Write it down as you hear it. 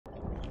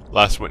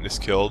Last witness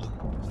killed.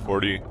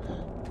 40.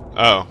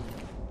 Oh.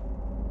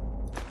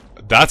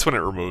 That's when it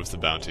removes the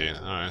bounty.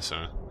 Alright,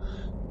 so.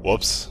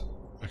 Whoops.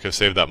 I could have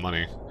saved that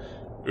money.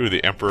 Ooh,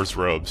 the Emperor's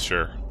robes.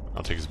 Sure.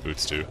 I'll take his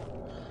boots too.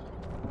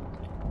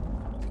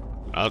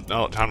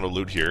 No, time to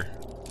loot here.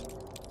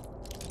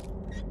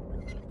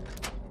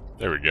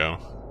 There we go.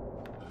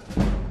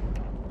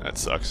 That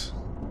sucks.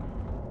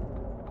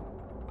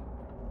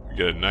 We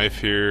get a knife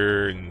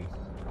here, and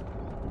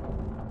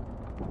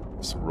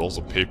some rolls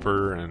of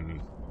paper,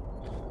 and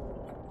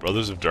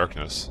Brothers of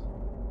Darkness.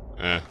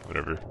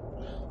 Whatever.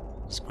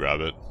 Just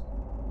grab it.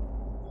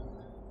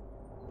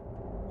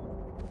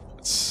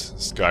 It's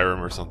Skyrim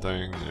or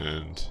something,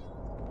 and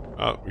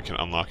oh, we can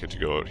unlock it to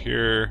go out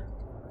here.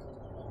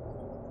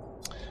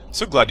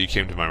 So glad you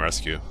came to my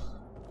rescue.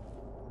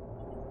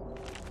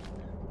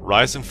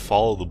 Rise and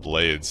follow the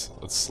blades.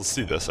 Let's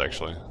see this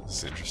actually. This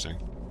is interesting.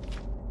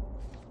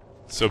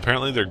 So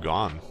apparently they're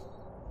gone.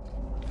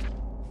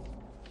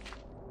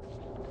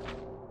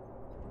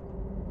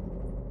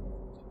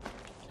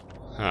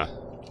 Huh.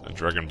 A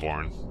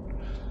dragonborn.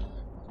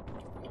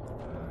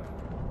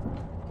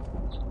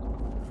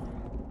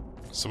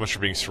 So much for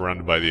being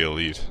surrounded by the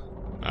elite.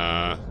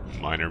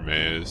 Minor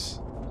maze.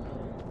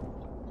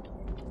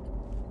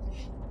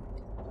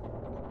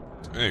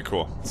 Hey,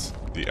 cool. It's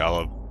the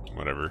Ala,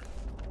 whatever.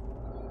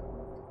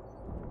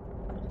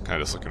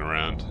 Kind of just looking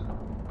around.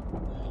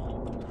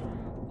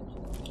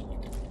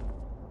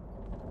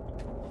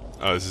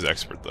 Oh, this is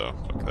expert though.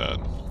 Fuck that.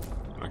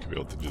 I'm not gonna be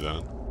able to do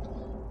that.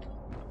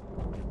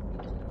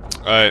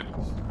 Alright.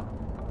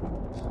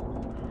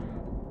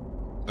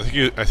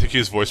 I think he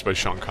was voiced by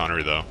Sean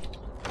Connery though.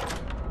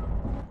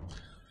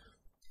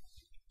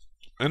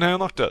 And I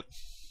unlocked it.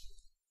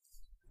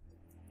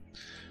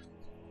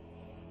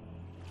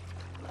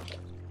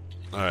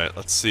 Alright,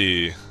 let's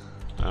see.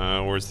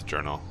 Where's the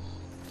journal?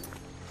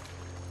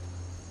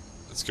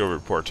 Let's go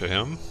report to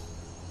him.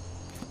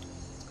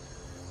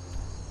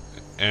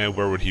 And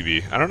where would he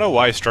be? I don't know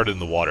why I started in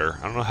the water.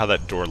 I don't know how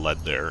that door led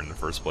there in the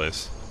first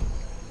place.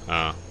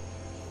 I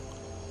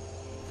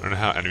don't know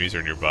how enemies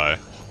are nearby.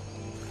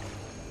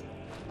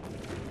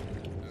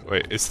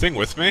 Wait, is Thing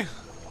with me?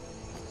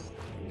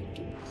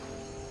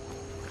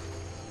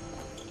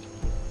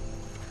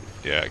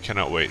 Yeah, I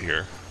cannot wait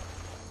here.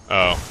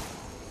 Oh.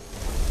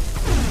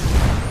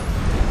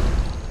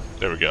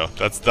 There we go.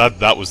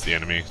 That was the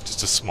enemy.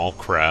 Just a small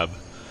crab.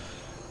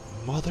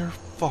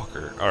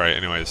 Motherfucker. Alright,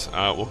 anyways,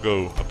 we'll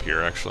go up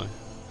here actually.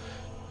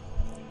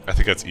 I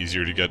think that's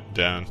easier to get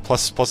down.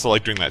 Plus I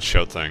like doing that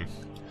shout thing.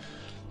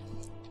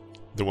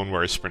 The one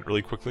where I sprint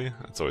really quickly.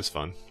 That's always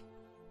fun.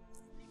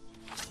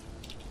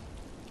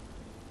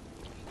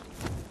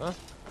 Huh?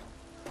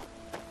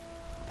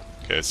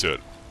 Okay, let's do it.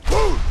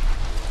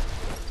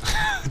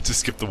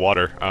 Just skip the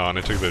water. Oh, and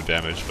I took a bit of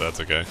damage, but that's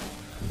okay.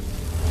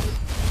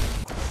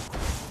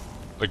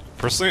 Like,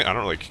 personally, I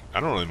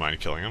don't really mind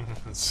killing him.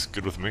 It's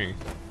good with me.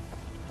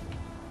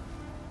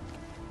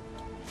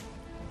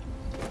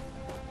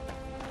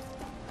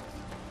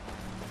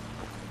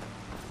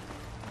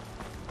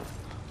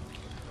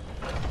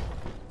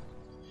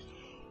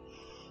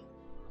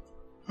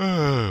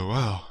 Oh,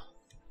 wow.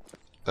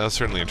 That was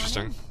certainly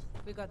interesting.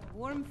 We got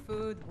warm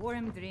food,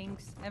 warm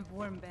drinks, and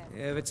warm beds.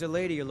 If it's a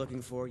lady you're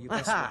looking for, you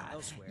best look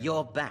elsewhere.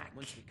 You're back.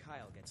 Once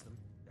Kyle gets them,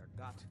 they're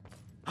got.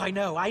 I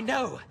know.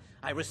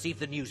 I received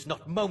the news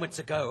not moments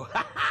ago.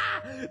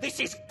 This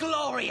is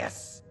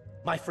glorious!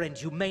 My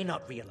friend, you may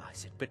not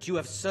realize it, but you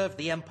have served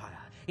the Empire,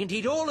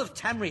 indeed all of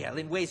Tamriel,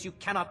 in ways you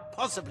cannot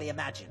possibly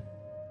imagine.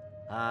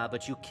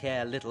 But you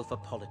care little for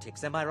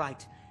politics, am I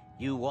right?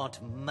 You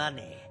want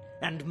money,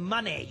 and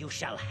money you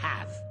shall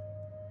have.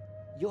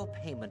 Your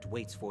payment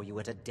waits for you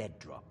at a dead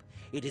drop.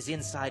 It is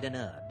inside an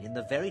urn, in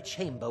the very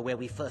chamber where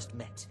we first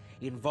met,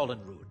 in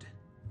Vollenrud.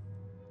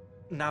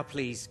 Now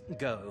please,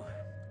 go.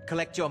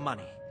 Collect your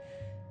money,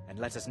 and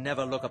let us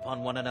never look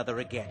upon one another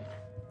again.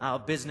 Our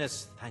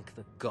business, thank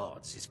the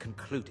gods, is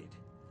concluded.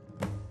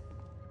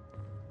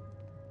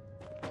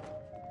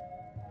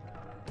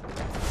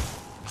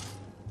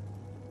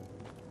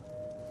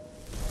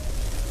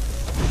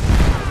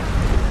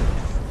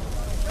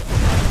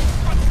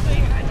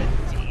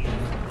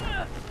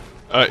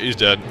 He's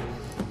dead.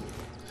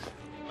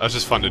 That's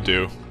just fun to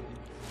do.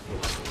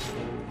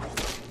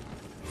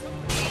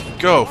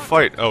 Go,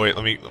 fight! Oh wait,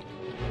 let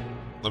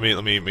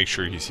me make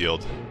sure he's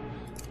healed.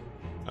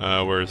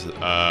 Where is it?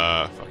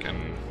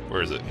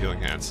 Where is it? Healing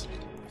hands.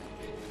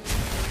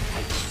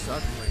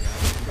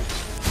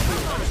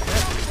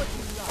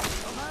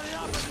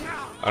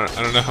 I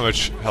don't know how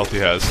much health he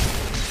has.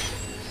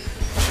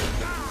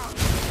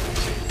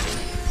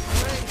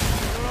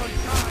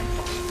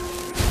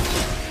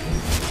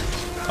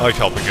 I like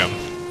helping him.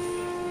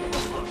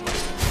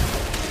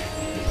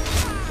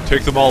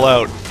 Take them all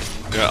out.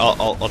 Yeah,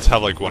 let's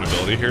have like one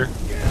ability here.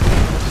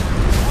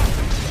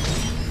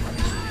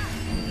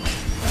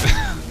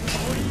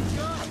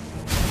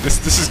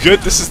 This is good.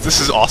 This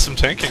is awesome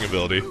tanking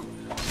ability.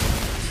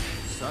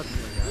 Uh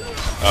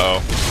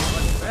oh.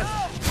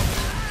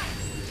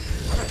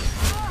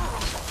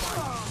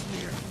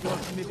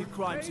 committed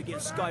crimes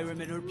against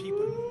Skyrim and her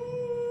people.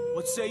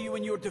 What say you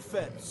in your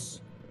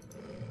defense?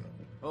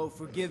 Oh,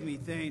 forgive me,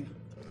 Thane.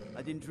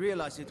 I didn't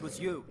realize it was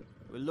you.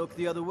 We'll look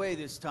the other way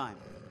this time.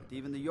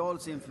 Even the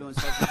Jarl's influence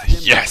has its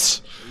limits.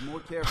 Yes! Be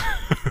more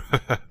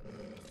careful.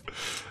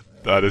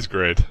 That is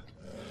great.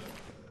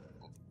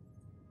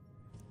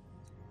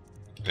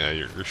 Yeah,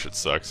 your shit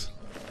sucks.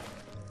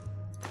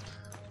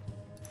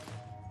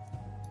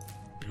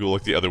 People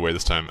look the other way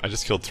this time. I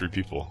just killed 3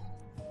 people.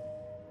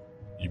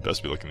 You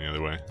best be looking the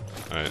other way.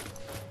 Alright.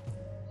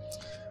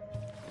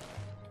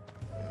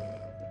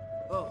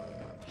 Oh,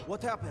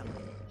 what happened?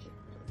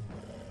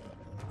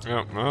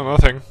 Yeah, well,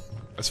 nothing.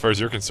 As far as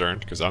you're concerned,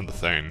 because I'm the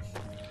Thane.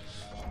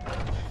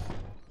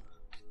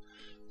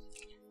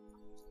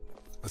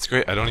 That's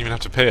great, I don't even have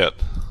to pay it.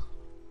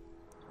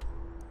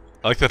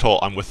 I like that whole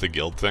I'm with the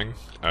guild thing.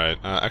 Alright,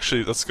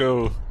 actually, let's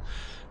go...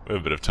 We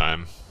have a bit of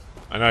time.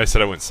 I know I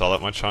said I wouldn't sell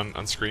that much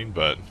on screen,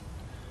 but...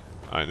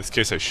 in this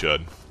case I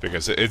should,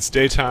 because it's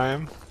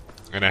daytime,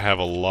 and I have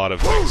a lot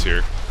of things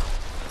here.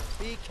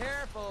 Be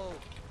careful.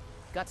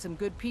 Got some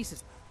good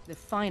pieces. The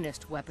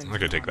finest weapons. It's not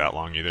gonna take that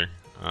long either.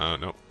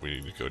 Nope, we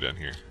need to go down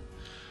here.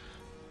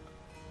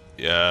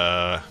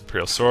 Yeah,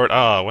 Imperial Sword.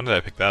 Ah, when did I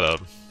pick that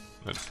up?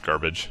 That's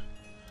garbage.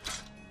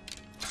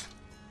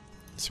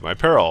 See my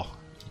apparel.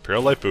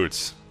 Imperial Light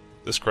Boots.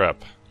 This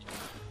crap.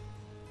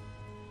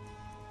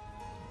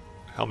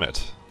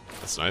 Helmet.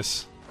 That's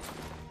nice.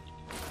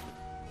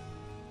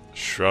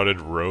 Shrouded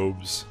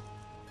robes.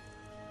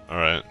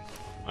 Alright.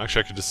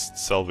 Actually, I could just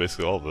sell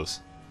basically all of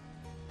this.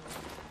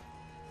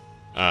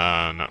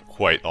 Not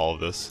quite all of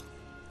this.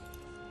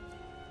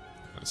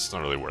 It's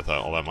not really worth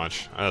all that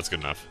much. That's good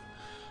enough.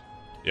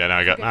 Yeah, now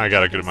I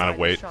got a good amount of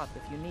weight.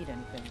 If you need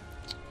anything.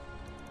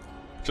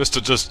 Just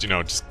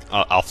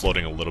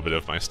offloading a little bit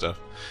of my stuff.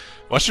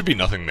 Well, should be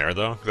nothing there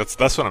though.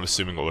 That's what I'm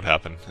assuming what would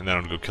happen, and then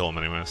I'm gonna go kill him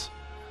anyways.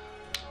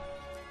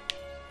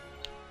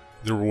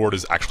 The reward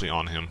is actually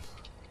on him.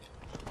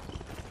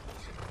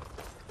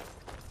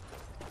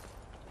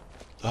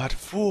 That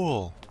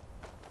fool!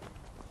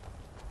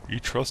 He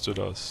trusted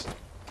us.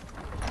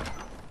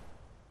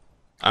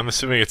 I'm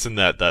assuming it's in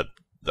that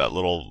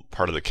little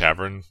part of the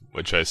cavern,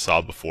 which I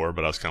saw before,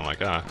 but I was kind of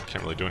like, I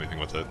can't really do anything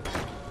with it.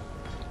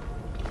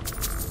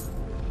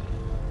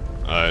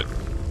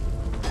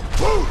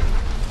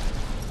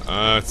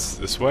 It's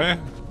this way?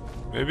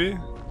 Maybe?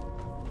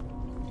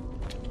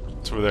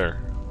 It's over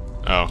there.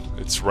 Oh,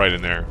 it's right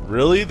in there.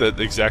 Really? The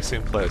exact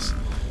same place.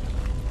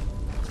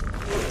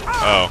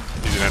 Oh,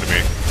 he's an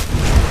enemy.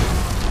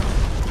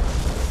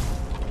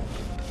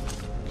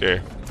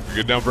 Okay, you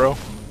good now, bro?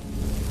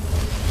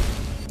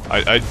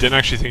 I didn't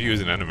actually think he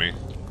was an enemy.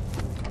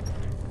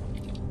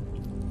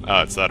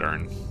 Ah, it's that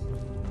urn.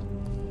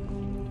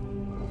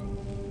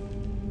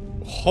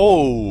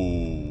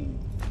 Oh!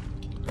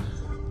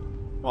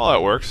 Well,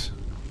 that works.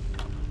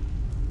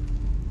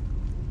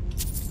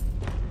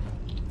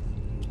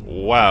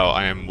 Wow,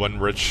 I am one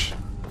rich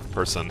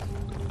person.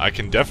 I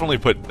can definitely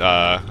put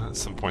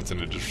some points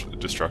into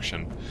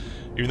destruction,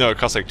 even though it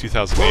costs like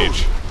 2,000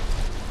 each.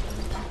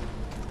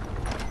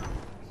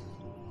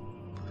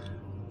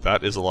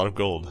 That is a lot of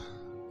gold.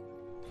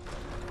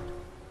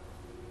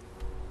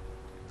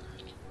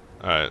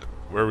 Alright,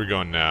 where are we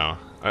going now?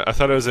 I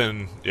thought I was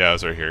in... Yeah, I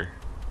was right here.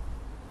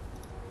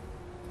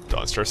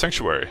 Dawnstar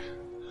Sanctuary.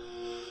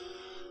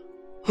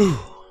 Whew,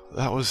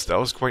 that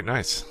was quite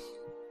nice.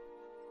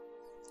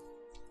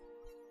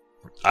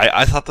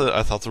 I thought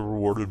the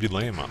reward would be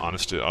lame,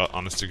 honest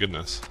to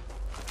goodness.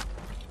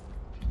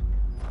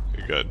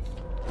 Okay, good.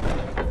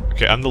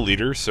 Okay, I'm the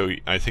leader, so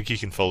I think he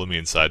can follow me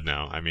inside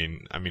now. I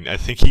mean, I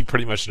think he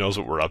pretty much knows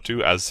what we're up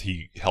to, as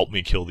he helped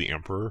me kill the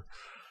Emperor.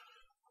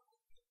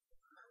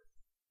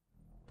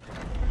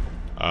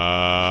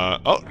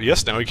 Oh,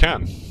 yes, now he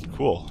can.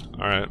 Cool.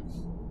 Alright.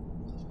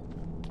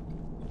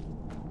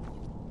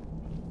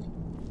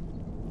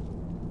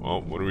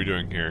 Well, what are we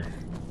doing here?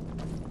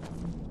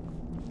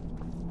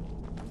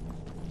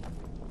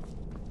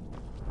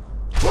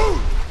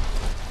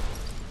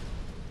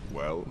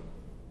 Well,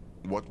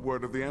 what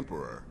word of the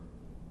Emperor?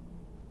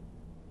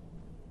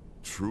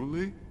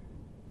 Truly?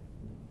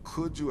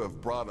 Could you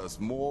have brought us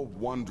more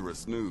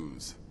wondrous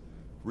news?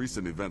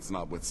 Recent events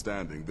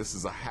notwithstanding, this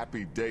is a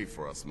happy day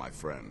for us, my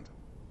friend.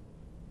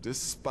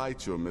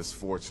 Despite your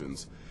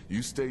misfortunes,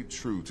 you stayed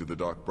true to the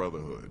Dark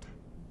Brotherhood.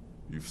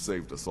 You've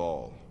saved us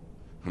all,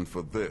 and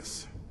for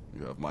this,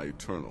 you have my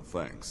eternal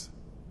thanks.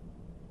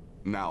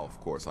 Now, of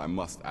course, I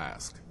must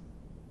ask,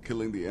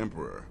 killing the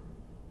Emperor,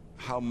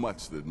 how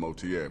much did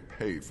Motier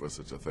pay for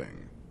such a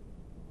thing?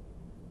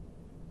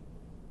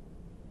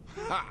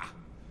 Ha!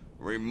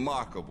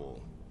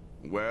 Remarkable.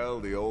 Well,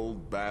 the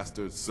old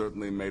bastard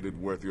certainly made it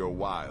worth your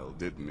while,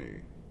 didn't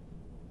he?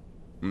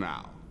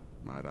 Now,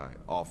 might I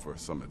offer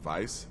some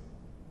advice?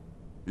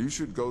 You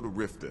should go to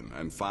Riften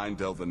and find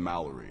Delvin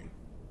Mallory.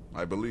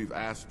 I believe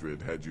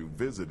Astrid had you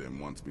visit him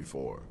once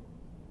before.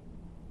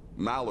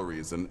 Mallory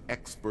is an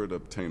expert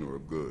obtainer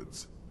of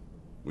goods.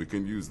 We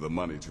can use the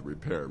money to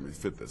repair and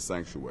refit the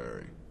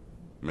sanctuary.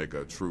 Make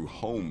a true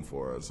home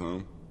for us, huh?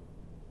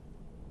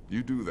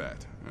 You do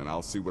that, and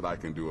I'll see what I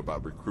can do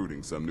about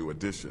recruiting some new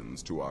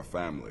additions to our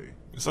family.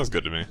 It sounds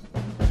good to me.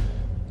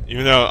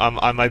 Even though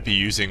I might be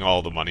using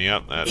all the money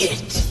up.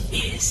 It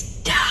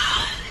is done.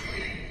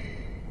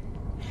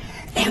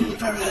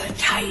 Emperor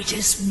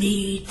Titus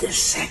Mede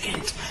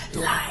II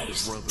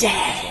lies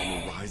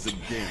dead, Rise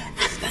again.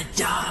 and the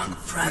Dark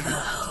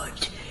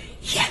Brotherhood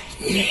yet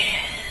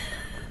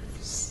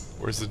lives.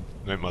 Where's the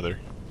Night Mother?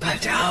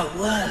 But our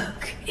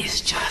work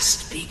is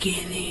just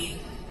beginning.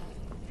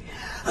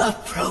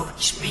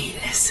 Approach me,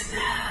 listener,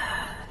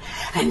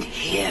 and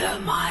hear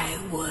my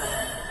words.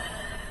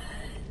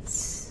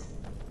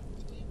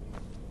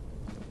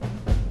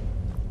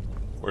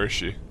 Where is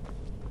she?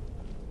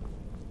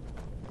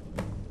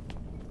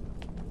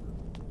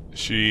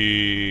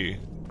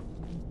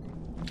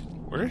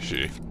 Where is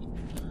she?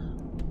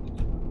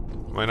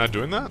 Am I not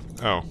doing that?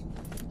 Oh.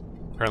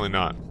 Apparently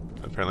not.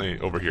 Apparently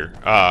over here.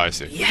 Ah, I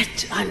see.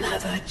 Yet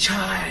another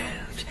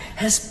child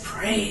has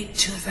prayed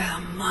to their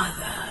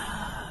mother.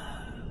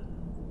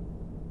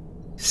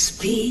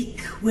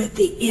 Speak with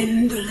the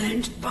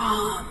indolent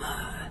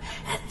farmer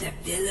at the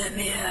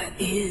Villamere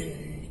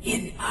Inn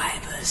in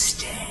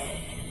Iverstead.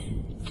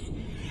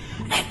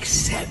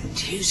 Accept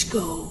his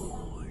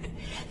gold,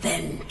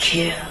 then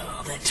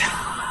kill the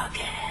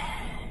target.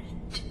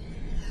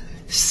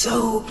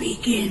 So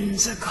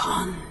begins a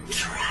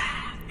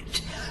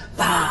contract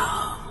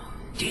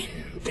bound in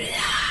blood.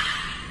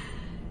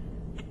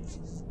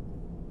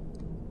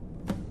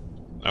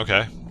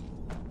 Okay.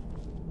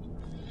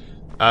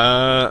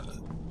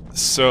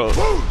 So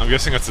I'm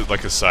guessing that's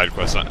like a side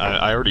quest.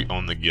 I already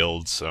own the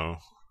guild, so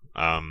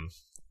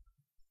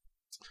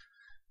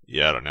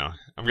yeah, I don't know.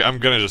 I'm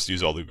gonna just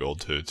use all the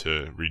gold to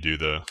redo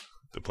the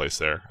place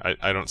there.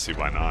 I don't see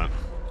why not.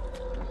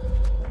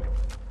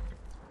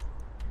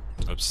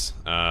 Oops.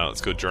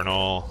 Let's go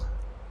journal.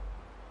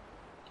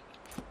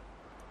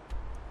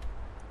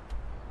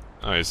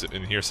 Oh, he's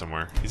in here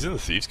somewhere. He's in the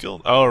Thieves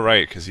Guild? Oh,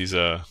 right, because he's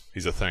a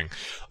thing.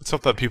 Let's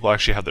hope that people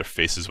actually have their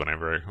faces when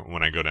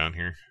I go down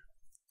here.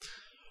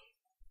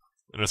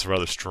 And it's a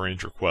rather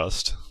strange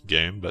request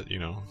game, but you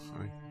know,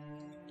 I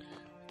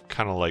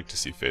kind of like to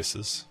see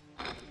faces.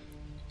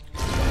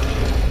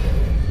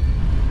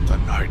 The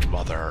Night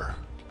Mother.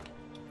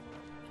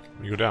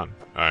 You go down.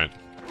 All right.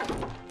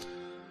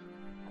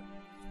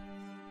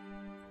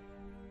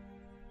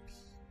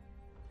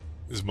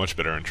 This is a much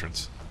better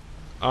entrance.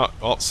 Oh,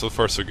 well, so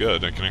far so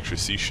good. I can actually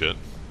see shit.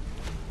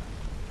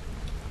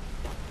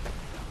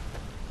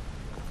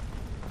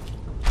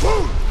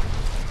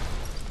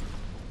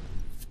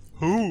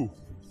 Who?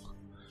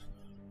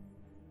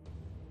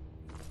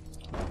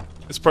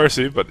 It's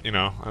pricey, but you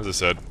know, as I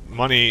said,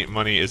 money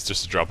is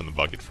just a drop in the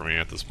bucket for me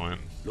at this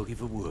point. Looking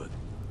for work.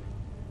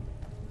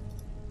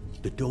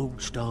 The Dawn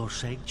Star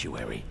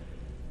Sanctuary.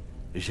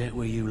 Is that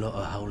where you lot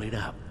are holding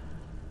up?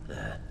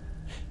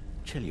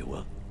 Tell you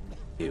what,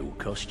 it'll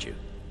cost you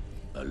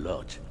a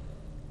lot,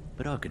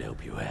 but I can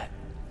help you out.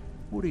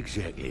 What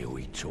exactly are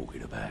we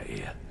talking about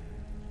here?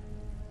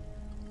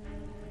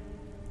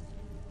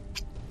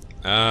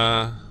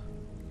 I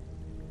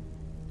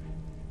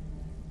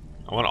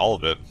want all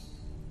of it.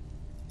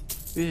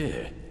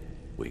 Yeah,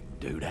 we can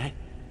do that.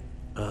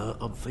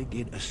 I'm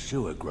thinking a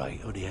sewer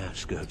grate on the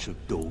outskirts of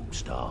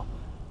Dawnstar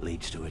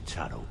leads to a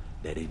tunnel,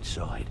 then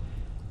inside.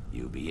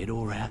 You'll be in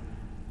or out,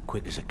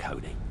 quick as a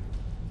coney.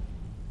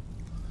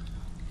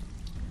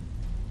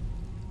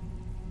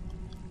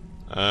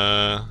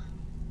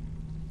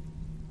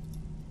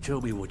 Tell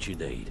me what you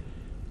need.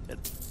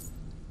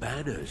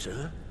 Banners,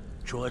 huh?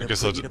 Trying to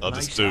guess put you I'll the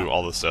just place do up.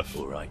 all this stuff.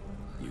 All right,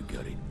 you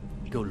got it.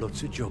 Got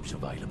lots of jobs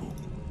available.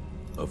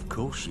 Of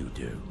course you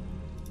do.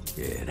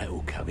 Yeah,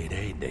 that'll come in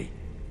handy.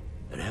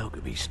 An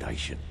alchemy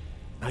station.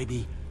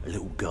 Maybe a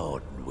little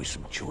garden with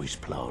some choice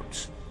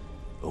plants.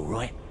 All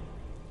right?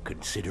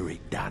 Consider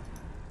it done.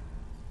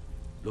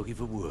 Looking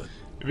for work?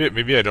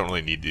 Maybe I don't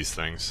really need these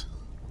things.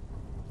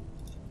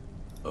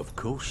 Of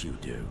course you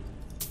do.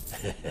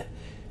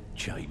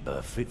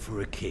 Chamber fit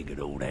for a king and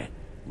all that.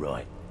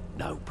 Right,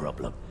 no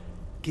problem.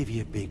 Give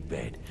you a big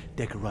bed,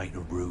 decorate a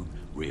room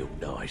real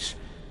nice.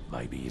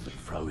 Maybe even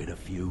throw in a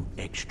few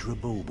extra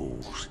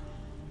baubles.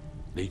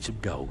 Need some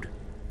gold?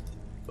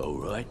 All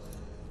right.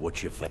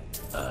 What's your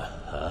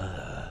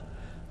Now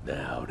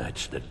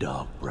that's the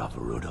Dark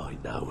Brotherhood I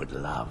know and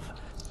love.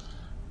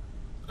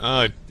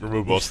 I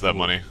remove most of that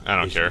money. I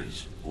don't care.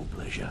 All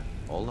pleasure.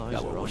 All eyes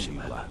Go are on what's the you,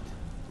 matter? lad.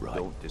 Right.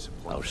 Don't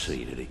disappoint I'll us.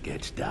 see that it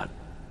gets done.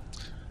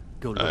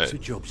 Got lots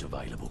of jobs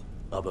available.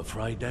 I'm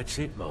afraid that's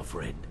it, my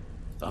friend.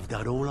 I've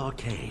done all I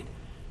can.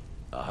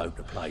 I hope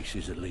the place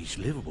is at least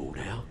livable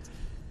now.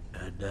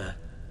 And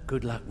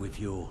good luck with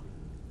your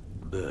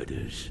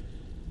murders.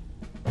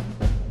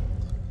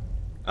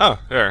 Oh,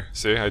 there.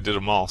 See, I did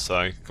them all, so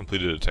I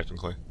completed it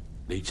technically.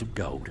 Need some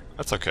gold?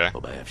 That's okay. I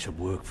may have some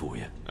work for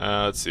you.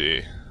 Let's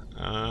see.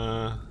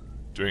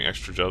 Doing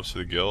extra jobs for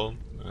the guild.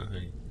 I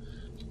think.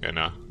 Okay,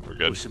 no, we're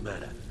good. What's the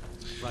matter?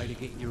 Afraid of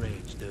getting your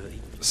hands dirty?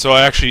 So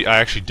I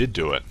actually did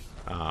do it,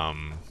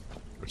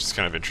 which is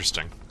kind of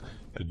interesting.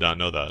 I did not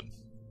know that.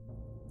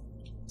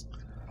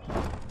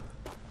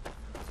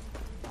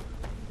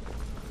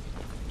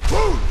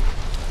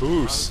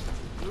 Papoose.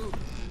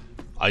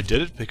 I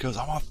did it because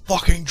I'm a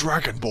fucking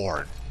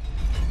dragonborn.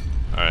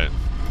 Alright,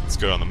 let's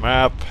go on the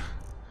map.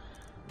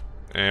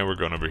 And we're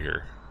going over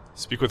here.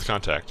 Speak with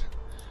contact.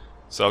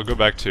 So I'll go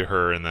back to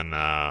her and then,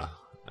 I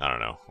don't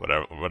know,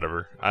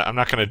 whatever. I'm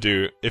not gonna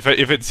do... If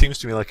it seems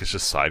to me like it's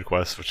just side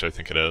quests, which I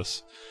think it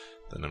is,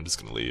 then I'm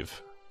just gonna leave.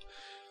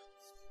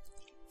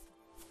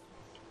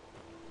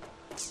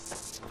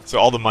 So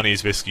all the money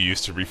is basically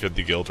used to refit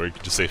the guild, or you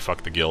can just say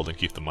fuck the guild and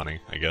keep the money,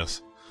 I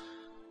guess.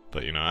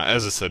 But, you know,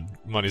 as I said,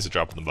 money's a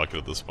drop in the bucket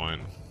at this point.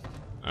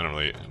 I don't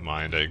really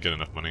mind, I get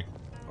enough money.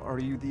 Are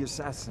you the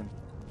assassin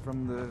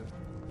from the...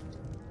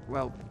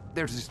 Well,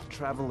 there's this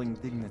traveling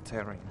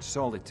dignitary in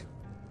Solitude.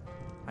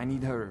 I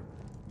need her,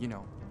 you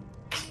know.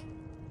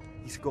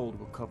 This gold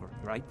will cover,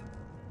 right?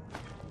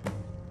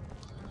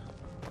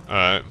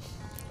 Alright.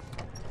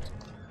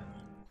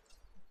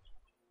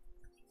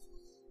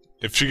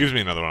 If she gives me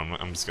another one,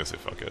 I'm just gonna say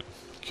fuck it.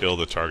 Kill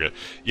the target.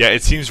 Yeah,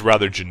 it seems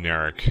rather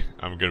generic.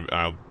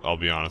 I'll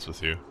be honest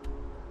with you.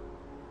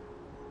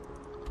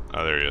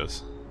 Oh, there he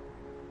is.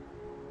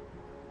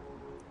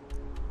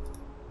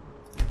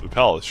 The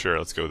palace, sure,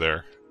 let's go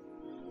there.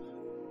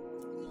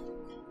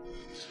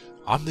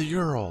 I'm the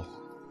Ural.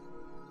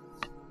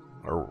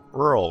 Or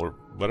Earl, or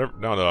whatever.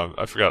 No,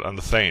 I forgot. I'm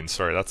the Thane.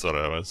 Sorry, that's what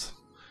I was.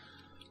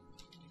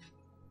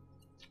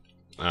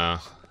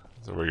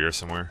 It's over here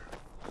somewhere.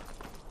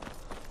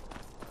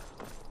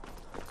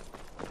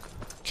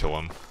 Kill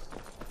him.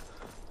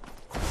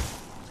 Is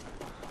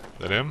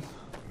that him?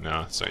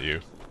 No, it's not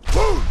you.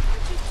 How'd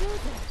you do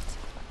that?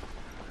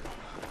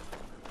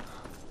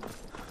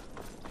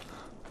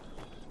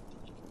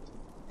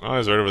 Oh,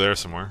 he's right over there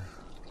somewhere.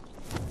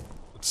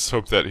 Let's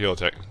hope that he'll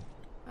attack.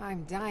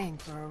 I'm dying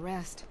for a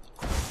rest.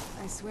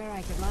 I swear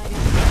I could lie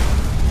down.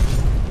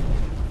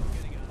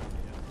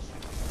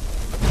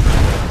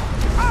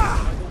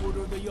 By the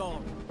order of the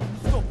Jarl.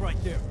 Stop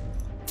right there.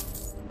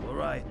 All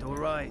right, all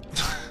right.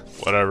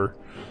 Whatever.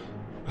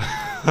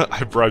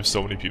 I bribed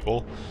so many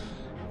people.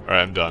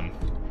 Alright, I'm done.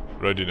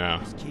 What do I do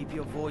now? Just keep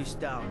your voice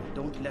down.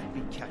 Don't let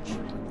me catch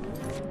you.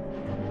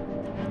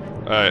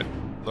 Alright,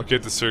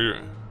 locate the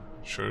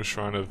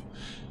shrine of...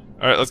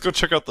 Alright, let's go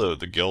check out the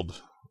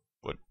guild.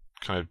 What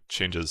kind of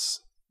changes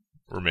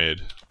were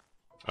made?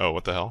 Oh,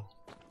 what the hell?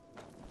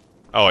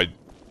 Oh, I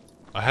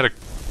had a...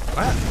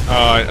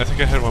 I think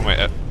I had one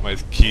of my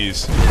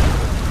keys.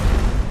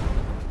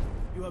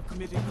 You have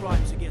committed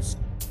crimes against...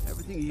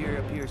 Everything here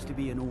appears to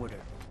be in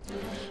order.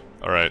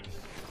 Alright.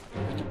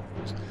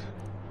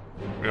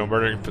 You know,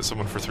 murdering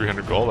someone for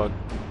 300 gold, I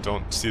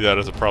don't see that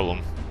as a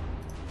problem.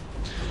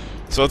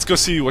 So let's go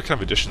see what kind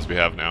of additions we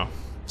have now.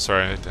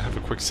 Sorry, I had to have a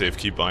quick save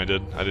key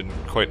binded. I didn't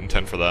quite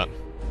intend for that.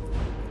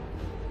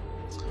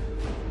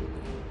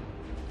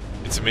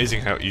 It's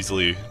amazing how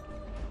easily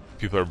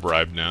people are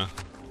bribed now.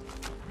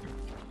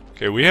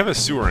 Okay, we have a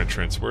sewer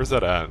entrance. Where's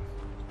that at?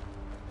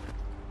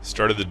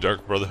 Started the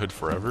Dark Brotherhood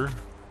forever?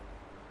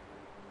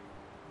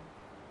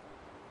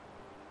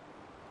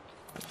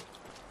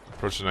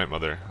 Approach the Night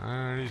Mother.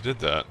 I already did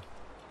that.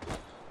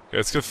 Okay,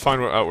 let's go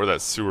find out where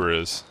that sewer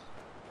is.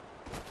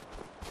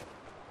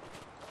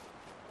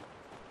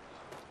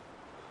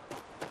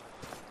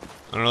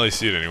 I don't really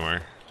see it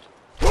anywhere.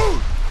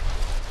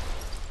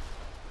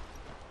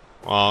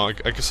 Well,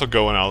 I guess I'll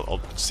go and I'll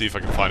see if I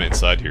can find it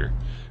inside here.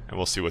 And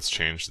we'll see what's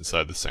changed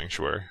inside the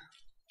sanctuary.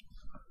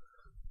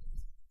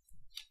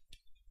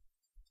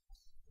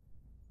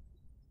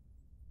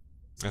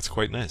 That's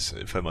quite nice,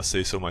 if I must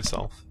say so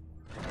myself.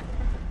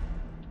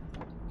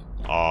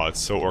 Oh, it's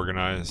so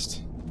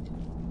organized.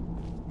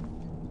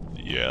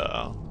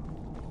 Yeah.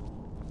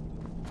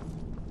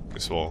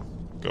 Guess we'll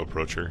go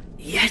approach her.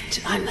 Yet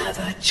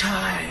another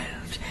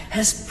child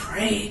has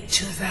prayed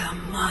to their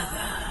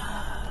mother.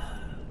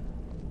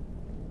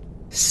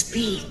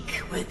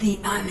 Speak with the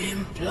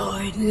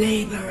unemployed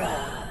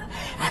laborer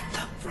at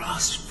the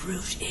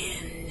Frostfruit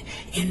Inn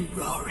in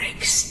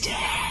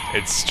Rorikstead.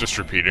 It's just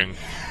repeating.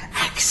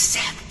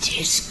 Accept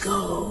his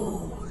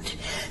gold,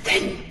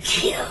 then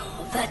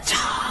kill the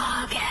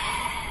target.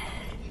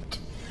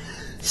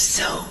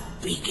 So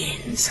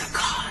begins a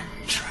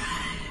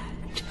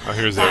contract. Oh,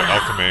 here's the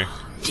alchemy.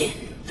 In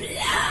blood.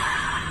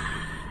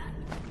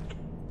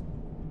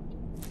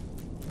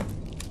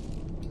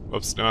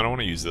 Whoops, no, I don't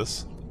want to use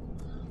this.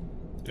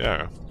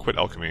 Yeah, quit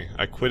alchemy.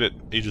 I quit it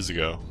ages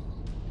ago.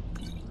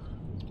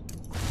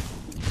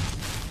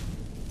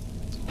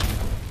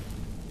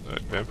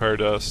 Vampire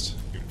dust,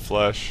 human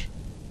flesh.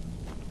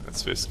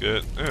 That's basically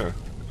it. Yeah.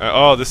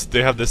 Oh,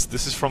 they have this.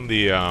 This is from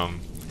the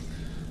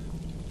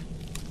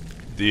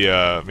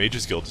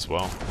Mages Guild as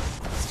well.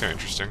 It's kind of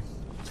interesting.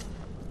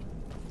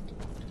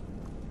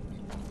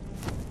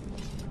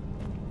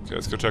 Okay,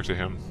 let's go talk to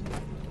him.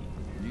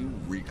 You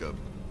reek of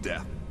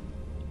death.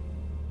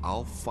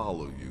 I'll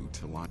follow you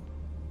till I...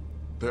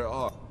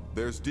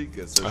 There's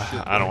Deacus.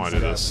 I don't want to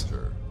do this.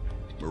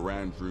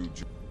 Mirandru.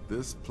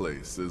 This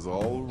place is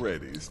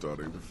already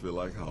starting to feel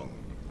like home.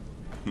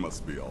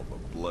 Must be all the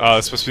blood. Oh,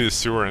 it's supposed to be the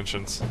sewer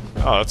entrance.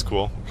 Oh, that's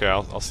cool. Okay,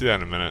 I'll see that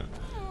in a minute.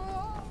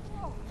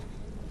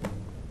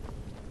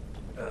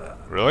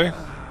 Really?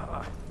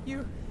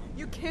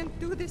 You can't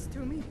do this to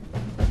me.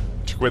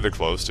 Took away the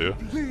clothes too.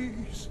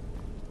 Please.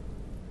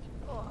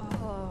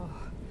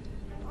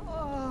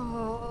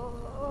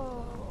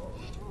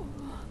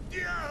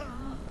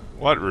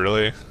 What,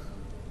 really?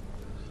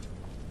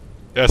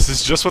 Yes,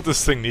 this is just what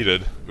this thing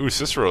needed. Ooh,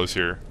 Cicero's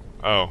here.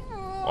 Oh.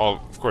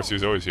 Well, of course he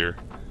was always here.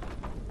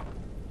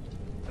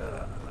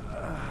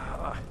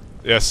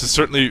 Yes, this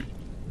certainly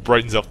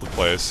brightens up the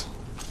place.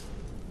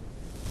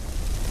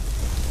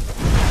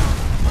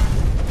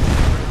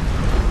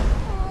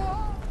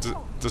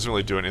 Doesn't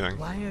really do anything.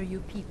 Why are you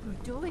people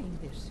doing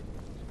this?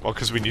 Well,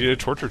 because we needed a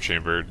torture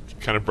chamber.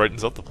 It kind of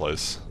brightens up the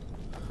place.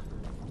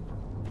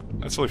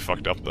 That's really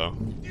fucked up, though.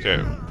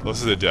 Okay, this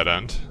is a dead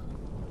end.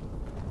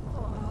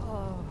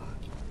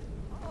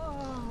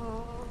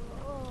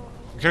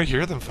 You gotta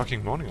hear them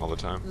fucking moaning all the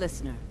time.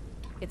 Listener,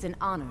 it's an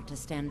honor to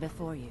stand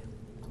before you.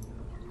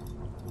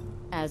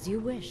 As you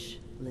wish,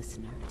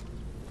 listener.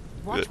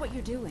 Watch what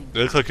you're doing.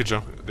 They look like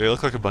they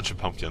look like a bunch of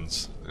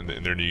pumpkins in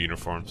their new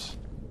uniforms.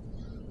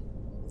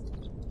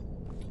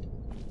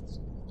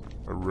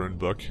 A rune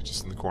book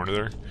just in the corner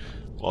there.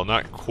 Well,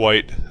 not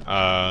quite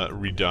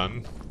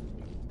redone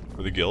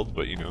for the guild,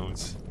 but you know,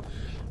 it's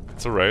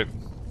alright.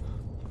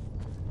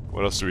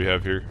 What else do we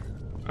have here?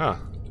 Ah.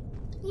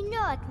 You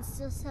know I can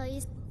still sell you.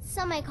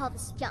 Some might call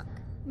this junk.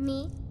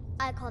 Me,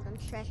 I call them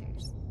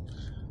treasures.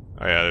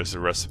 Oh yeah, there's the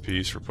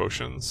recipes for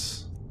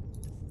potions.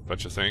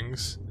 Bunch of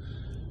things.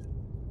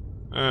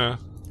 Guess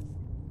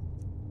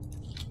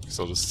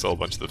I'll just sell a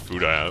bunch of the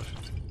food I have.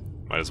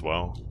 Might as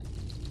well.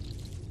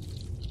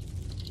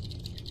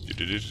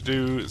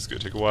 It's gonna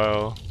take a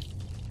while.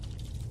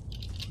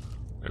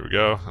 There we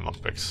go.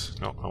 Unlock picks.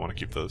 No, I want to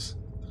keep those.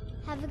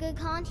 Have a good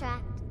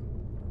contract.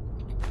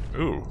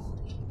 Ooh.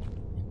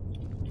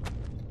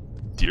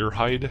 Deer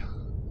hide.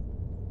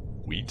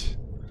 Wheat.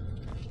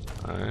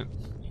 Alright.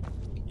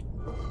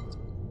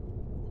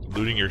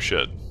 Looting your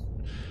shit.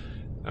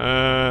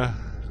 Oh.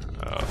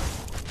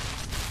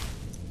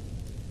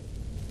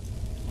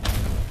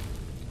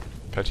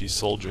 Petty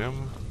soul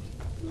gem.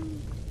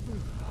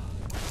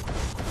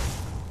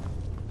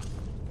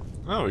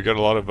 Oh, we got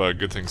a lot of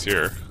good things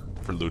here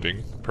for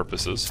looting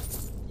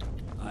purposes.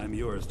 I'm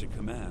yours to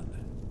command.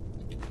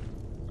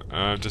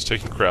 Just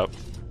taking crap.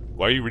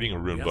 Why are you reading a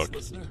rune book?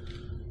 Listener.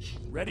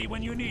 Ready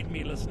when you need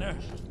me, listener.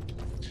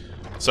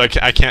 So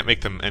I can't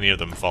make any of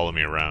them follow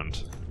me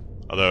around.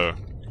 Although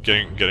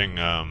getting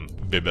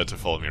Bibette to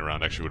follow me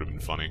around actually would have been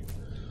funny.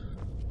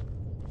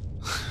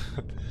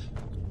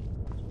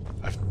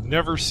 I've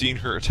never seen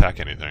her attack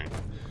anything.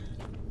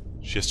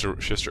 She has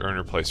to earn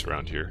her place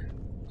around here.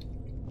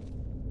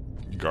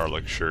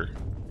 Garlic, sure.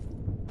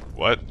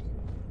 What?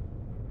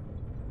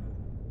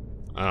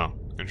 Oh,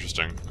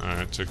 interesting.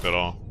 Alright, took that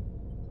all.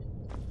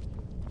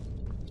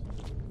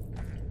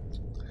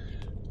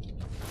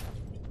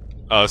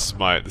 Oh, this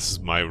is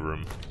my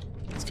room.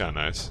 It's kinda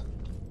nice.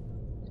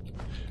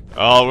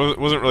 Oh, it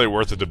wasn't really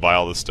worth it to buy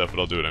all this stuff, but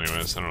I'll do it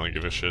anyways. I don't really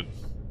give a shit.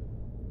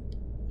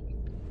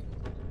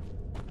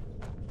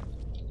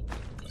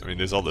 I mean,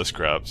 there's all this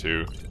crap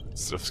too.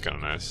 This stuff's kinda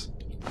nice.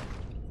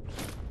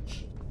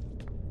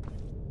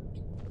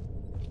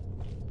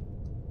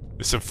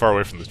 At least I'm far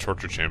away from the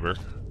torture chamber.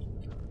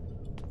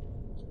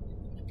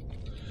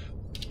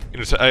 You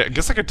know, I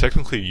guess I could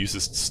technically use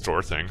this to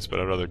store things,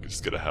 but I'd rather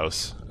just get a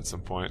house at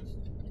some point.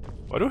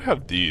 Why do I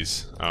have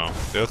these? Oh,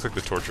 they look like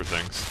the torture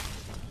things.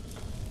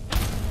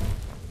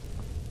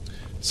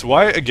 So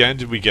why, again,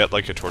 did we get,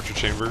 like, a torture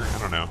chamber? I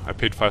don't know. I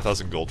paid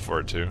 5,000 gold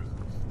for it, too.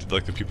 Did,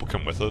 like, the people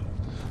come with it?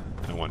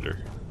 I wonder.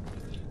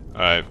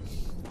 Alright.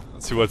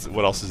 Let's see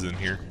what else is in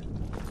here.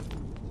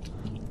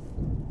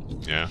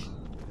 Yeah.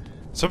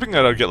 I was hoping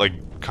that I'd get,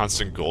 like,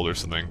 constant gold or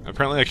something.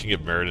 Apparently I can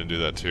get merit and do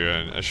that, too,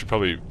 and I should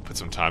probably put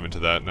some time into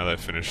that now that I've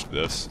finished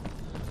this.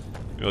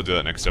 Maybe I'll do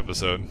that next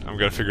episode. I'm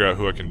gonna figure out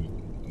who I can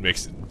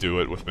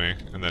do it with me,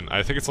 and then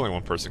I think it's only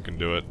one person can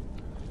do it.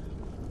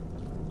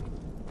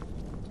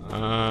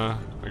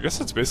 I guess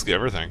that's basically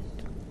everything.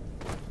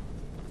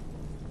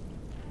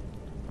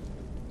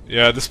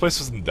 Yeah, this place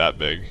wasn't that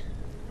big.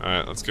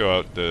 Alright, let's go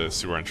out the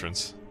sewer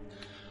entrance.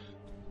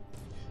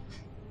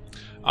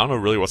 I don't know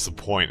really what's the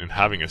point in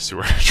having a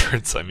sewer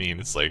entrance. I mean,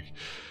 it's like,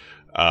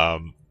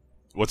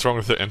 what's wrong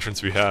with the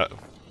entrance we have?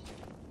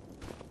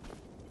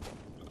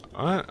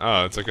 What?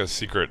 Oh, it's like a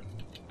secret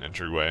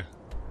entryway.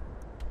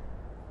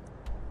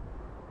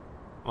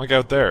 Like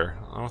out there.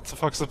 Oh, what the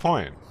fuck's the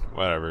point?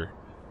 Whatever.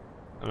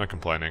 I'm not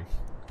complaining.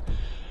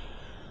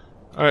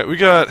 Alright, we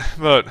got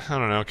about, I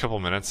don't know, a couple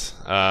minutes.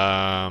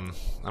 I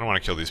don't want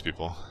to kill these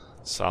people.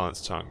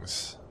 Silence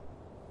tongues.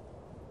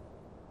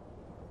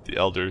 The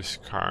Elder's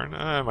Cairn.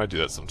 I might do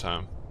that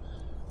sometime.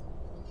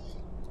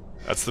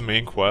 That's the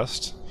main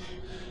quest.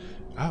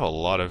 I have a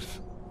lot of...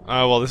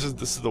 Oh, well, this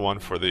is the one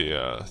for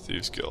the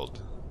Thieves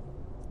Guild.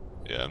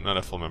 Yeah, I'm not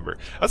a full member.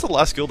 That's the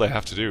last guild I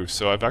have to do,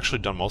 so I've actually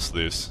done most of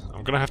these.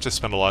 I'm gonna have to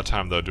spend a lot of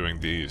time, though, doing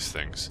these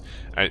things.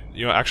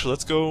 You know, actually,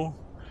 let's go...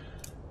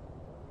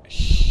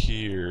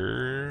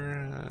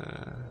 here...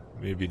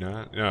 maybe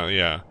not. No,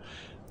 yeah.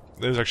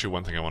 There's actually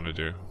one thing I want to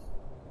do.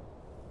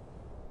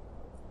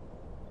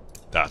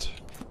 That.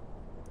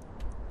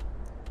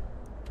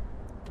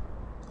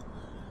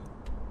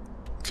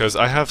 Because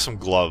I have some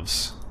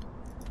gloves.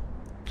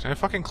 Can I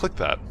fucking click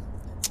that?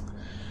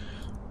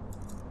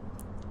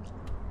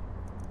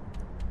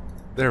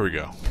 There we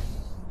go.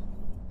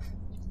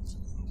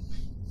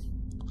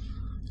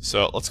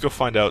 So let's go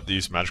find out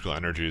these magical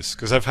energies,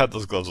 because I've had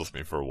those gloves with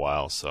me for a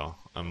while, so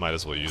I might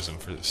as well use them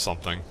for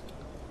something.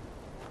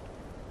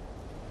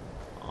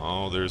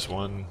 Oh, there's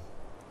one.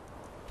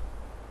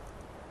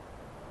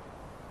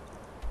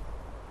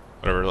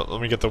 Whatever,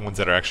 let me get the ones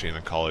that are actually in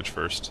the college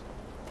first.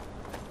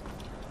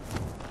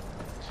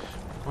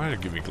 Why did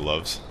it give me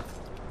gloves?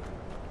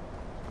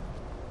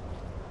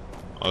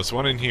 Oh, there's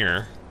one in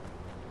here.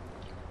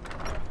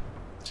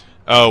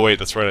 Oh wait,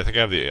 that's right. I think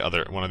I have the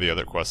other one of the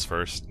other quests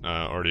first,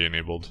 already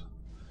enabled,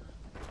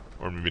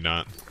 or maybe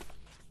not.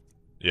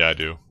 Yeah, I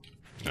do.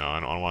 No, I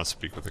don't want to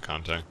speak with the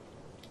contact.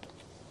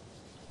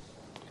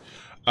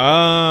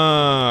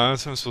 Ah,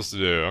 that's what I'm supposed to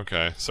do.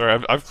 Okay,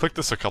 sorry. I've clicked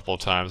this a couple of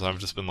times. I've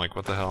just been like,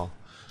 what the hell?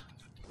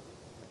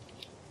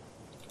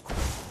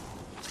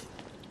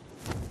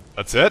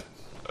 That's it?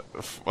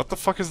 What the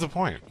fuck is the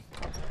point?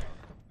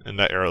 And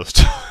that arrow's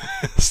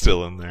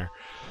still in there.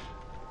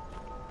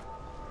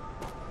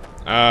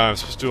 I'm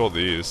supposed to do all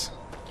these.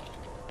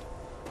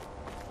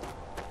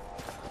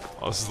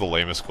 Oh, this is the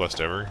lamest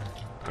quest ever.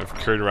 I've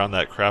carried around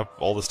that crap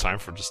all this time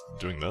for just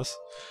doing this.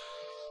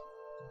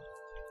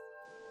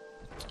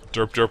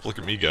 Derp derp, look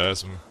at me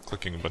guys, I'm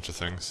clicking a bunch of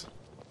things.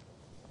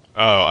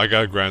 Oh, I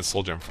got a grand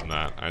soul gem from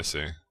that, I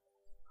see.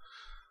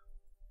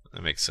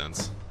 That makes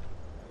sense.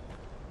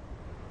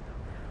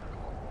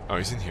 Oh,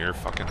 he's in here,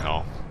 fucking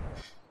hell.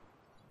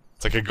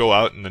 It's like I go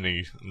out and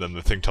then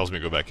the thing tells me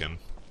to go back in.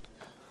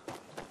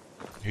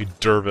 You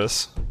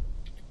dervis.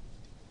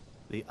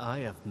 The Eye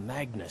of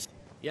Magnus.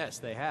 Yes,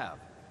 they have.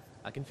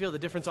 I can feel the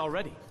difference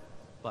already.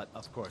 But,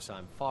 of course,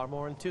 I'm far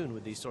more in tune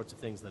with these sorts of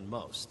things than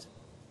most.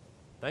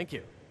 Thank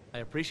you. I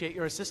appreciate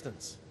your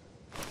assistance.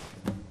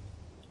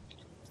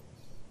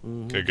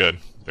 Okay, good.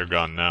 They're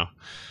gone now.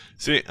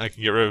 See, I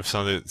can get rid of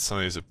some of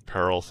these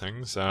apparel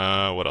things.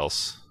 What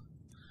else?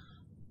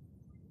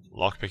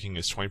 Lockpicking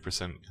is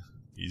 20%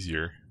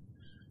 easier.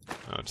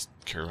 Just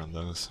carry around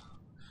those.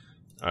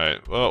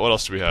 Alright, well, what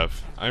else do we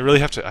have? I really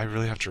have to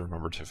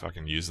remember to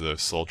fucking use the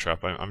soul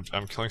trap.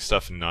 I'm killing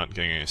stuff and not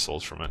getting any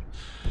souls from it.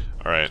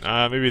 Alright,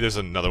 maybe there's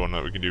another one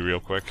that we can do real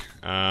quick.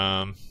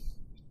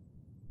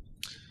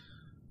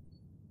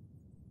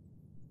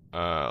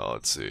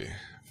 Let's see.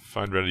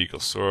 Find red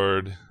equals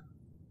sword.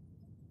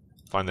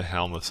 Find the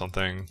helm of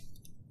something.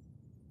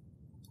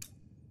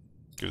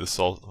 Give the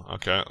soul.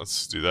 Okay,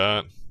 let's do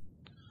that.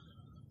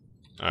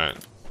 Alright.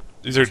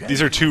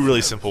 These are two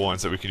really simple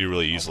ones that we can do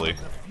really easily.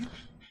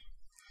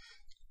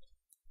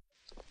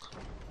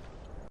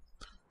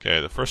 Okay,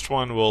 the first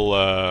one will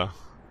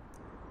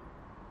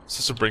it's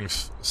just to bring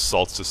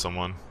salts to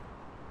someone.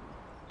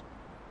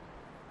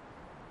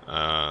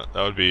 That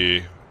would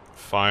be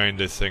find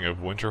a thing of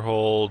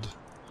Winterhold,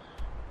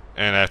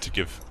 and I have to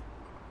give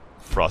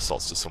frost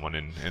salts to someone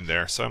in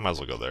there, so I might as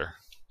well go there.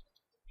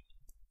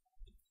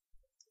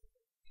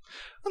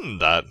 Other than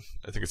that,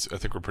 I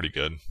think we're pretty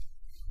good.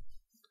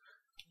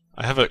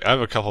 I have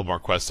a couple more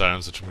quest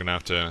items which I'm gonna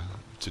have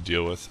to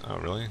deal with. Oh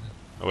really?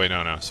 Oh wait,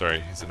 no,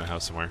 sorry, he's in the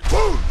house somewhere.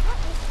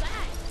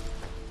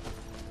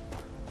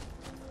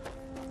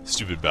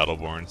 Stupid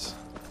Battleborns.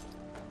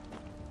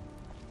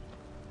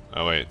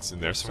 Oh wait, it's in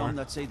there somewhere. Some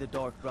that say the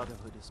Dark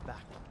Brotherhood is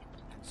back.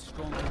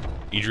 Stronger.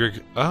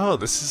 Edrig. Oh,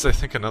 this is I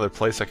think another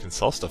place I can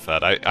sell stuff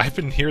at. I've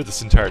been here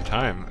this entire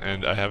time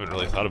and I haven't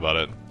really thought about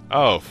it.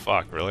 Oh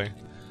fuck, really?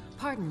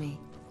 Pardon me,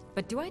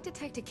 but do I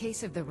detect a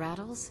case of the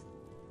rattles?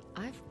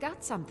 I've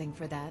got something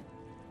for that.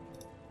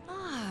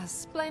 Ah,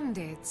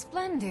 splendid,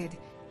 splendid.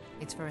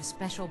 It's for a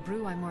special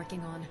brew I'm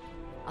working on.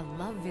 A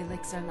love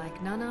elixir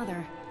like none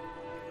other.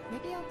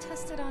 Maybe I'll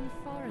test it on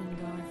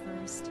Farengar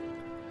first.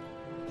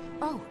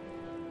 Oh,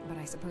 but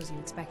I suppose you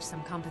expect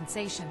some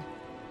compensation.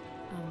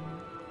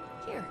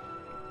 Here.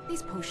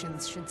 These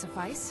potions should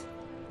suffice.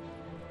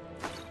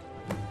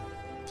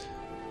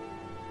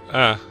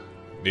 Ah,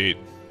 neat.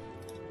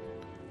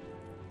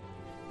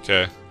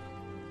 Okay.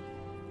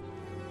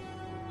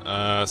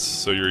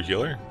 So you're a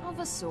healer? Of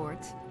a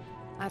sort.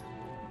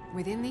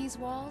 Within these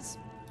walls?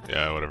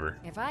 Yeah, whatever.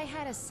 If I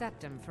had a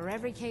septum for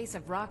every case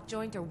of rock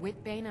joint or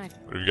whitbane, I'd...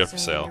 What have you got for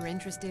sale? You're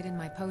interested in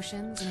my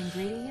potions and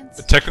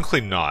ingredients?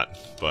 Technically not,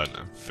 but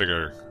I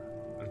figure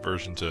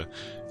version to...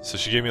 So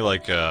she gave me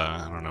like,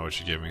 I don't know what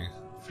she gave me.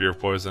 Fear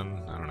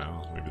poison? I don't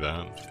know, maybe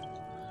that.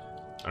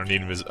 I don't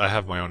need I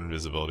have my own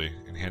invisibility.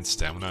 Enhanced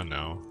stamina?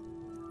 No.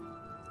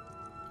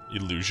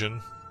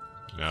 Illusion?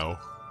 No.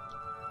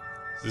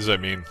 This is what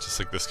I mean, just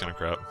like this kind of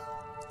crap.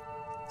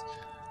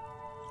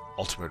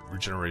 Ultimate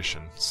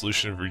regeneration.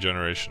 Solution of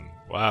regeneration.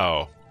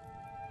 Wow.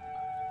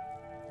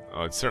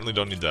 Oh, I certainly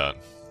don't need that.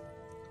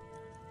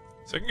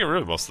 So I can get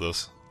rid of most of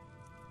this.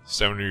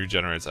 Stamina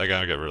regenerates. I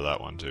gotta get rid of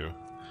that one too.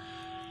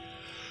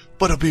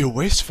 But it'll be a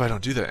waste if I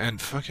don't do that. And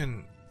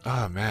fucking...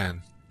 Oh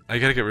man. I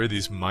gotta get rid of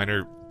these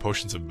minor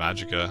potions of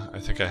magicka. I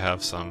think I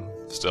have some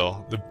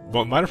still. The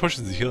minor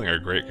potions of healing are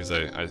great because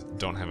I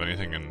don't have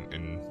anything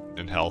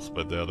in health,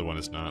 but the other one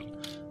is not.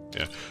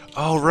 Yeah.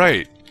 Oh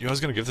right. You know I was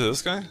gonna give to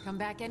this guy? Come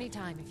back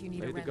anytime if you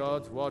need May a the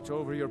gods watch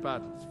over your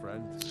battles,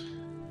 friend.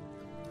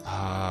 Do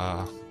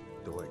I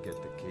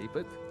get to keep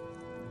it?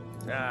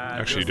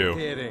 Actually, you do.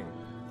 Kidding.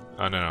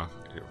 Oh no.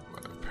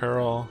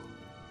 Apparel.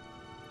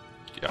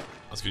 Yeah.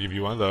 Let's give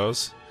you one of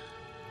those.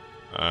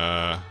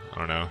 I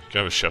don't know. You can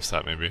have a chef's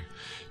hat maybe.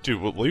 Dude,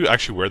 will you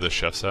actually wear the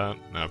chef's hat?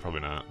 No,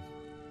 probably not.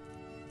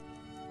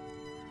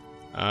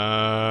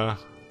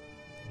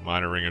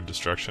 Minor ring of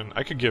destruction.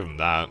 I could give him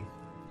that.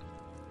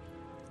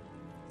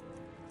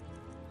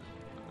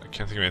 I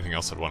can't think of anything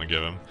else I'd want to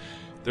give him.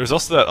 There's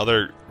also that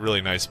other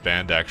really nice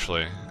band,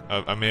 actually.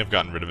 I may have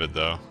gotten rid of it,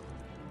 though.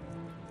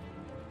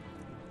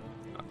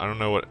 I don't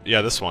know what...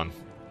 Yeah, this one.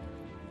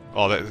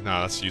 Oh, no,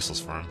 that's useless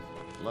for him.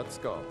 Let's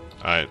go.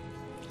 Alright.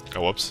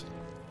 Oh, whoops.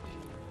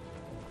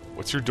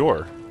 What's your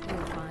door? You'll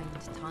find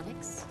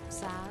tonics,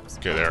 salves.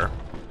 Okay, there.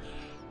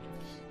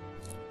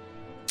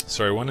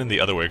 Sorry, I went in the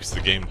other way because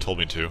the game told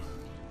me to.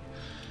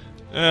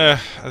 I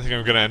think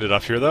I'm gonna end it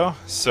up here though.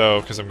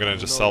 So, because I'm gonna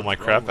just sell my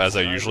crap as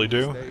I usually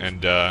do,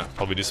 and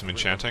probably do some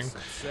enchanting.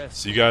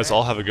 So you guys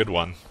all have a good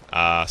one.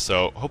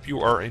 So, hope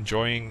you are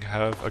enjoying.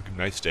 Have a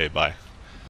nice day. Bye.